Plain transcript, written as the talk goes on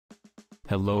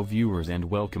Hello viewers and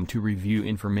welcome to Review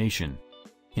Information.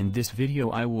 In this video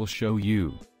I will show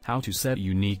you how to set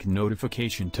unique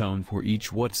notification tone for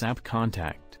each WhatsApp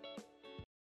contact.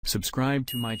 Subscribe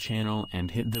to my channel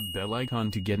and hit the bell icon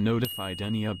to get notified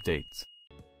any updates.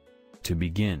 To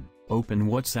begin, open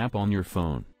WhatsApp on your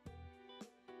phone.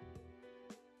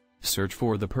 Search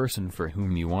for the person for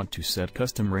whom you want to set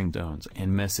custom ringtones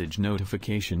and message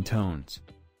notification tones.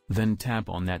 Then tap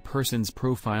on that person's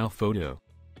profile photo.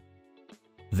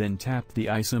 Then tap the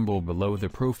eye symbol below the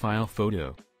profile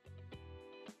photo.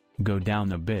 Go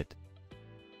down a bit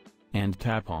and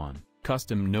tap on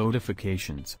Custom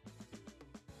Notifications.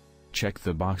 Check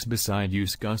the box beside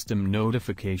Use Custom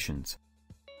Notifications.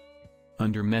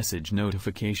 Under Message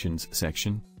Notifications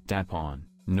section, tap on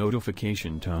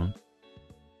Notification Tone.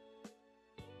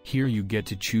 Here you get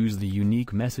to choose the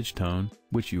unique message tone,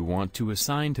 which you want to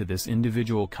assign to this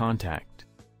individual contact.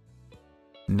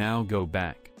 Now go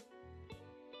back.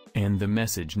 And the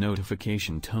message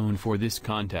notification tone for this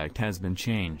contact has been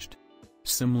changed.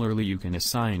 Similarly, you can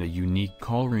assign a unique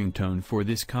call ringtone for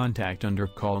this contact under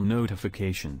Call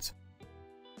Notifications.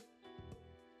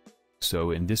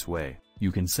 So in this way,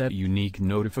 you can set unique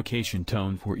notification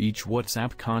tone for each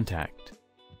WhatsApp contact.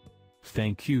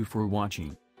 Thank you for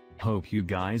watching. Hope you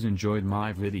guys enjoyed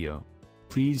my video.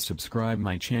 Please subscribe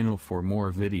my channel for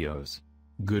more videos.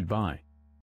 Goodbye.